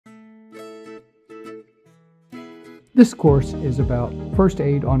This course is about first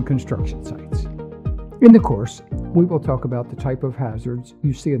aid on construction sites. In the course, we will talk about the type of hazards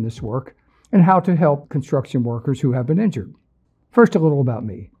you see in this work and how to help construction workers who have been injured. First, a little about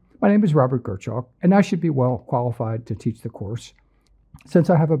me. My name is Robert Gerchalk, and I should be well qualified to teach the course since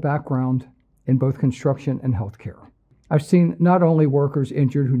I have a background in both construction and healthcare. I've seen not only workers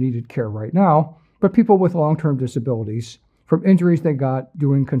injured who needed care right now, but people with long-term disabilities from injuries they got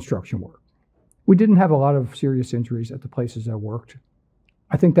doing construction work. We didn't have a lot of serious injuries at the places I worked.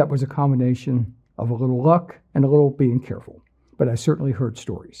 I think that was a combination of a little luck and a little being careful, but I certainly heard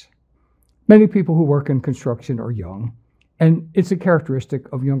stories. Many people who work in construction are young, and it's a characteristic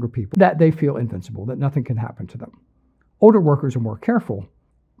of younger people that they feel invincible, that nothing can happen to them. Older workers are more careful,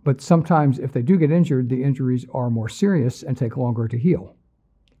 but sometimes if they do get injured, the injuries are more serious and take longer to heal.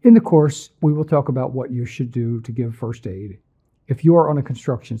 In the course, we will talk about what you should do to give first aid if you are on a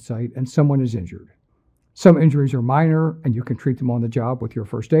construction site and someone is injured. Some injuries are minor and you can treat them on the job with your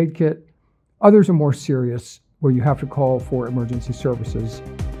first aid kit. Others are more serious where you have to call for emergency services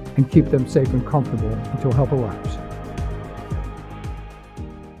and keep them safe and comfortable until help arrives.